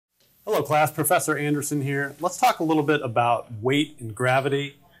Hello class, Professor Anderson here. Let's talk a little bit about weight and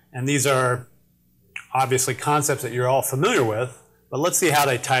gravity. And these are obviously concepts that you're all familiar with, but let's see how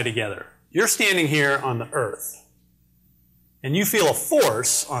they tie together. You're standing here on the Earth, and you feel a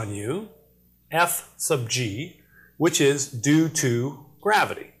force on you, F sub g, which is due to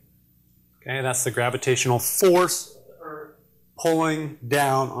gravity. Okay, that's the gravitational force of the Earth pulling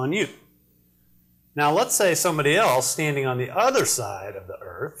down on you. Now let's say somebody else standing on the other side of the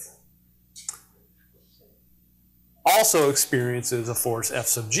Earth also experiences a force F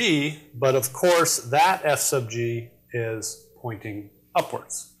sub g, but of course that F sub g is pointing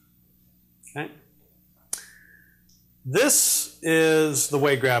upwards. Okay? This is the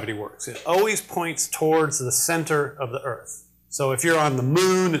way gravity works. It always points towards the center of the Earth. So if you're on the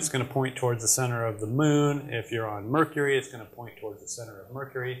moon, it's going to point towards the center of the moon. If you're on Mercury, it's going to point towards the center of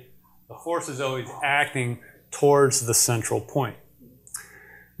Mercury. The force is always acting towards the central point.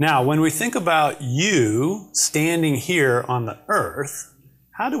 Now, when we think about you standing here on the Earth,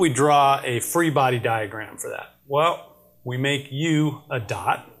 how do we draw a free body diagram for that? Well, we make you a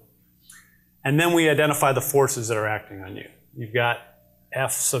dot, and then we identify the forces that are acting on you. You've got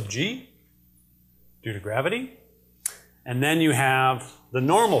F sub g due to gravity, and then you have the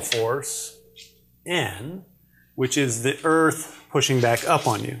normal force, N, which is the Earth pushing back up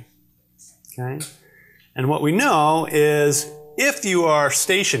on you. Okay? And what we know is if you are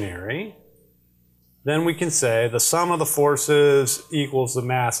stationary, then we can say the sum of the forces equals the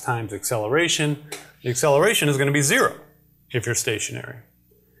mass times acceleration. The acceleration is going to be 0 if you're stationary.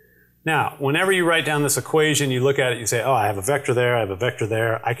 Now, whenever you write down this equation, you look at it, you say, oh, I have a vector there, I have a vector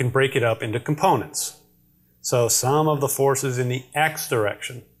there. I can break it up into components. So sum of the forces in the x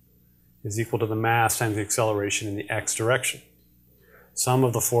direction is equal to the mass times the acceleration in the x direction. Sum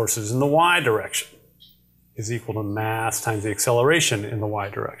of the forces in the y direction is equal to mass times the acceleration in the y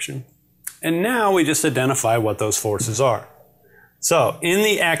direction. And now we just identify what those forces are. So in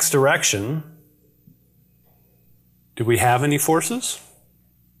the x direction, do we have any forces?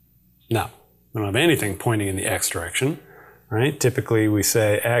 No, we don't have anything pointing in the x direction, right? Typically we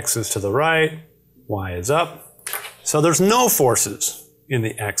say x is to the right, y is up. So there's no forces in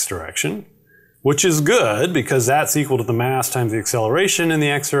the x direction, which is good because that's equal to the mass times the acceleration in the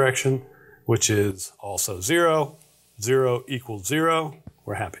x direction, which is also 0. 0 equals 0.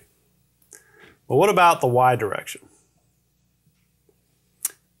 We're happy. But what about the y direction?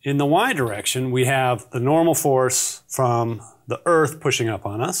 In the y direction, we have the normal force from the Earth pushing up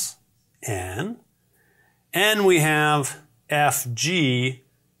on us, N, and we have Fg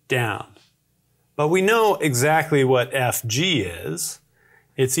down. But we know exactly what Fg is.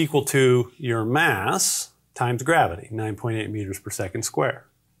 It's equal to your mass times gravity, 9.8 meters per second squared.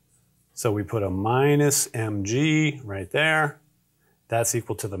 So we put a minus mg right there. That's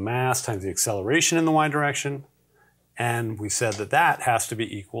equal to the mass times the acceleration in the y direction. And we said that that has to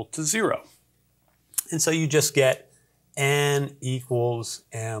be equal to 0. And so you just get n equals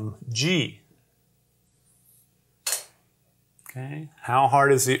mg. Okay, how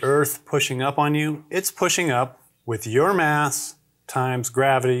hard is the Earth pushing up on you? It's pushing up with your mass times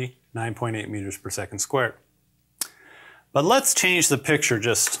gravity, 9.8 meters per second squared. But let's change the picture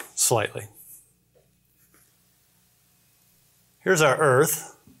just slightly. Here's our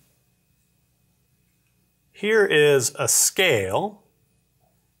Earth. Here is a scale,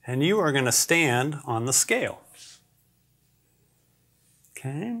 and you are going to stand on the scale.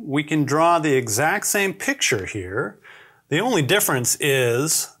 Okay, we can draw the exact same picture here. The only difference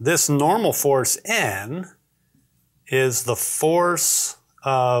is this normal force N is the force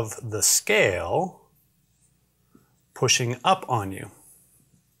of the scale pushing up on you.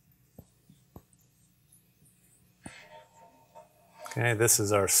 Okay, this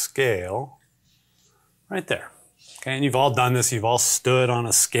is our scale right there. Okay, and you've all done this, you've all stood on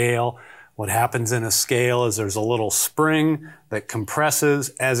a scale. What happens in a scale is there's a little spring that compresses.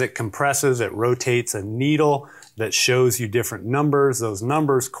 As it compresses, it rotates a needle that shows you different numbers. Those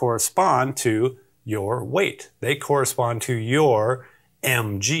numbers correspond to your weight. They correspond to your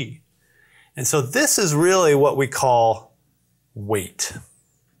mg. And so this is really what we call weight,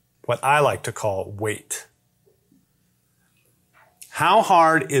 what I like to call weight. How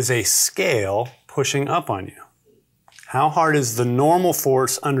hard is a scale pushing up on you? How hard is the normal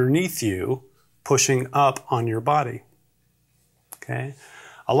force underneath you pushing up on your body? Okay.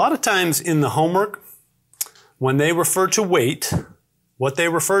 A lot of times in the homework, when they refer to weight, what they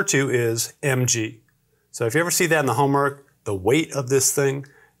refer to is mg. So if you ever see that in the homework, the weight of this thing,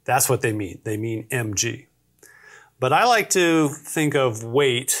 that's what they mean. They mean mg. But I like to think of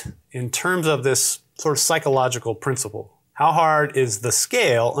weight in terms of this sort of psychological principle. how hard is the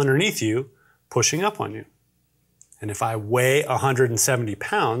scale underneath you pushing up on you? And if I weigh 170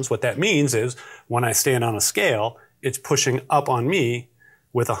 pounds, what that means is when I stand on a scale, it's pushing up on me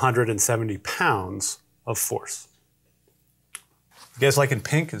with 170 pounds of force. You guys liking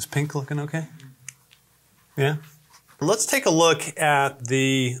pink? Is pink looking okay? Yeah? Let's take a look at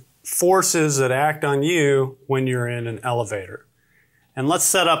the forces that act on you when you're in an elevator. And let's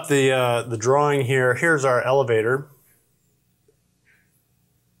set up the drawing here. Here's our elevator.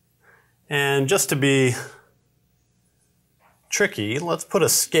 And just to be tricky, let's put a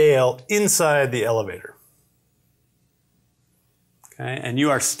scale inside the elevator. Okay, and you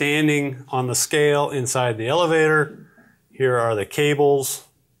are standing on the scale inside the elevator. Here are the cables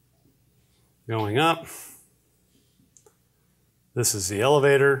going up. This is the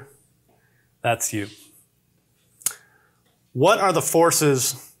elevator. That's you. What are the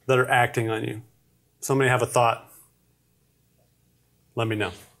forces that are acting on you? Somebody have a thought? Let me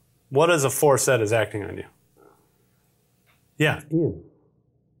know. What is a force that is acting on you? Yeah, Ian.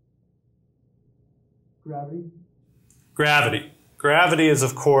 Gravity. Gravity. Gravity is,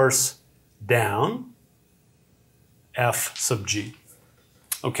 of course, down, F sub g.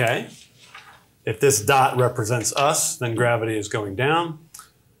 Okay. If this dot represents us, then gravity is going down.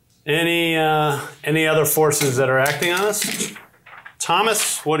 Any other forces that are acting on us?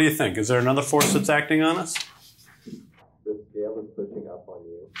 Thomas, what do you think? Is there another force that's acting on us? The scale is pushing up on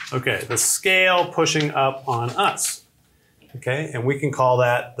you. Okay, the scale pushing up on us. Okay, and we can call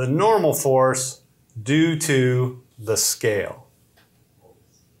that the normal force due to the scale.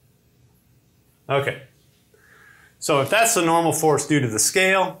 Okay, so if that's the normal force due to the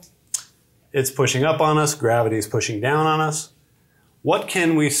scale, it's pushing up on us, gravity is pushing down on us. What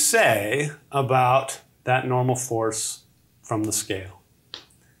can we say about that normal force from the scale?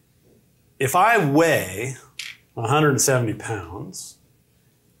 If I weigh 170 pounds,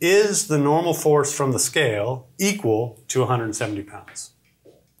 is the normal force from the scale equal to 170 pounds?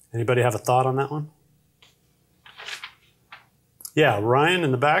 Anybody have a thought on that one? Yeah, Ryan in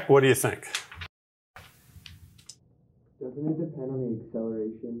the back, what do you think? Doesn't it depend on the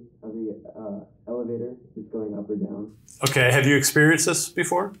acceleration of the elevator? It's going up or down? Okay, have you experienced this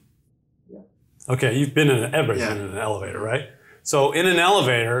before? Yeah. Okay, you've been in everybody's been in an elevator, right? So in an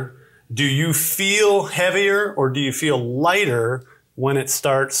elevator, do you feel heavier or do you feel lighter when it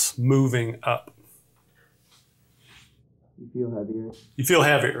starts moving up? You feel heavier. You feel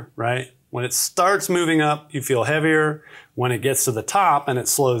heavier, right? When it starts moving up, you feel heavier. When it gets to the top and it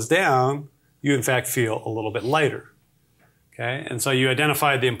slows down, you in fact feel a little bit lighter. Okay, and so you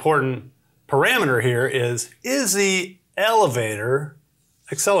identified the important parameter here is the elevator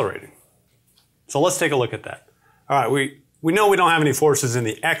accelerating? So let's take a look at that. All right, we know we don't have any forces in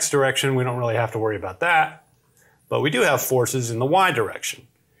the x direction. We don't really have to worry about that. But we do have forces in the y direction.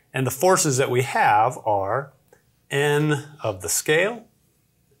 And the forces that we have are n of the scale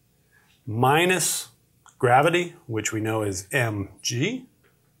minus gravity, which we know is mg.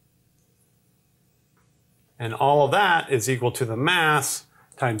 And all of that is equal to the mass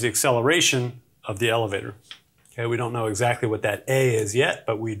times the acceleration of the elevator. Okay, we don't know exactly what that A is yet,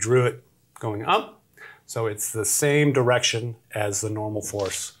 but we drew it going up. So it's the same direction as the normal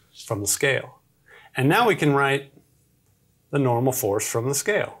force from the scale. And now we can write the normal force from the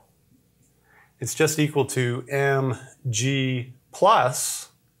scale. It's just equal to mg plus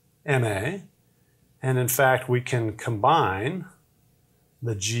ma. And in fact, we can combine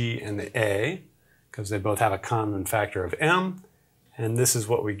the g and the a, because they both have a common factor of m, and this is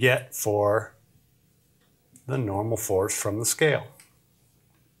what we get for the normal force from the scale.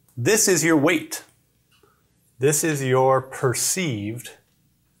 This is your weight. This is your perceived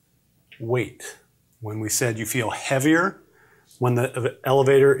weight. When we said you feel heavier when the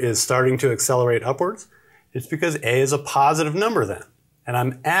elevator is starting to accelerate upwards, it's because a is a positive number then, and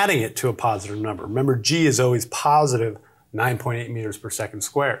I'm adding it to a positive number. Remember, g is always positive 9.8 meters per second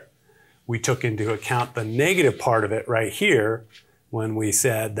squared. We took into account the negative part of it right here when we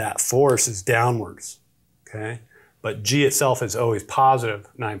said that force is downwards, okay? But g itself is always positive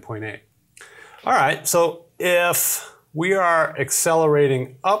 9.8. All right, so if we are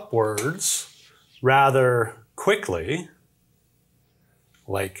accelerating upwards rather quickly,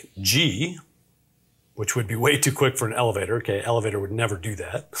 like g, which would be way too quick for an elevator, okay? Elevator would never do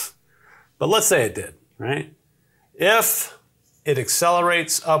that. But let's say it did, right? If it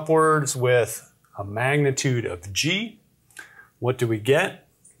accelerates upwards with a magnitude of g, what do we get?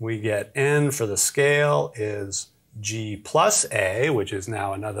 We get n for the scale is g plus a, which is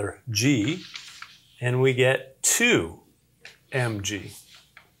now another g, and we get 2 mg.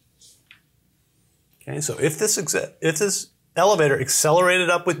 Okay, so if this elevator accelerated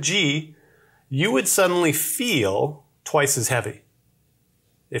up with g, you would suddenly feel twice as heavy.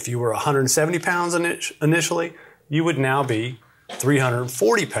 If you were 170 pounds initially, you would now be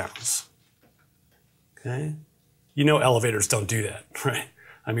 340 pounds. Okay? You know elevators don't do that, right?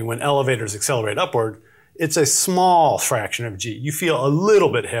 I mean, when elevators accelerate upward, it's a small fraction of g. You feel a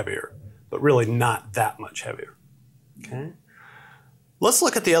little bit heavier, but really not that much heavier. Okay? Let's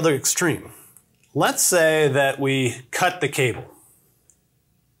look at the other extreme. Let's say that we cut the cable.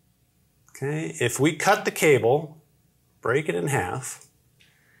 Okay? If we cut the cable, break it in half,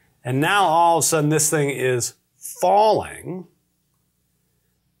 and now all of a sudden this thing is falling,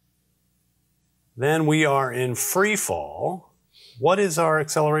 then we are in free fall. What is our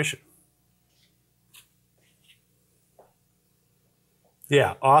acceleration?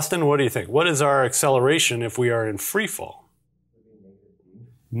 Yeah, Austin, what do you think? What is our acceleration if we are in free fall?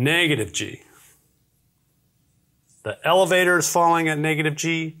 Negative g. The elevator is falling at negative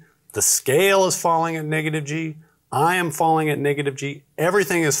g. The scale is falling at negative g. I am falling at negative g.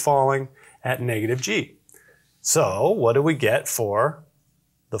 Everything is falling at negative g. So what do we get for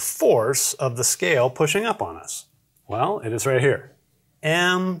the force of the scale pushing up on us? Well, it is right here.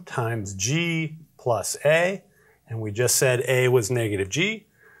 M times g plus a. And we just said a was negative g.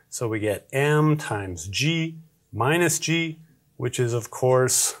 So we get m times g minus g, which is, of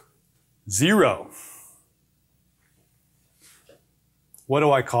course, 0. What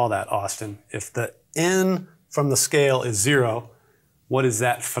do I call that, Austin? If the n from the scale is 0, what is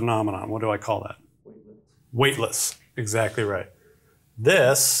that phenomenon? What do I call that? Weightless. Weightless. Exactly right.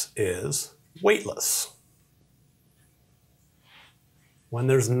 This is weightless. When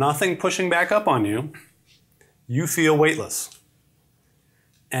there's nothing pushing back up on you, you feel weightless.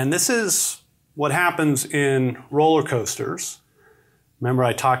 And this is what happens in roller coasters. Remember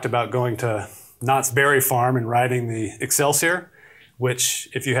I talked about going to Knott's Berry Farm and riding the Excelsior, which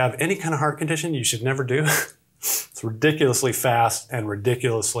if you have any kind of heart condition, you should never do. It's ridiculously fast and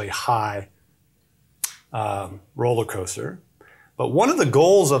ridiculously high roller coaster. But one of the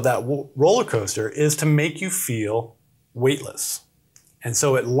goals of that roller coaster is to make you feel weightless. And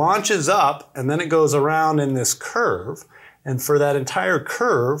so it launches up and then it goes around in this curve. And for that entire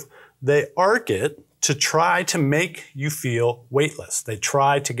curve, they arc it to try to make you feel weightless. They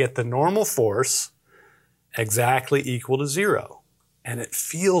try to get the normal force exactly equal to 0. And it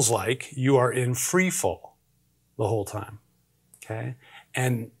feels like you are in free fall the whole time. Okay?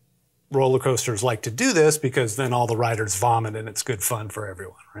 And roller coasters like to do this because then all the riders vomit and it's good fun for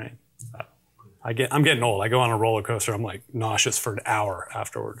everyone, right? I'm getting old. I go on a roller coaster, I'm like nauseous for an hour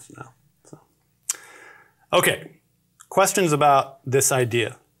afterwards now. So. Okay, questions about this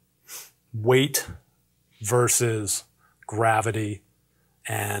idea. Weight versus gravity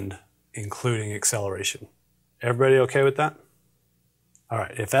and including acceleration. Everybody okay with that? All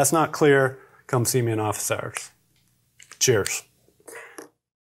right, if that's not clear, come see me in office hours. Cheers.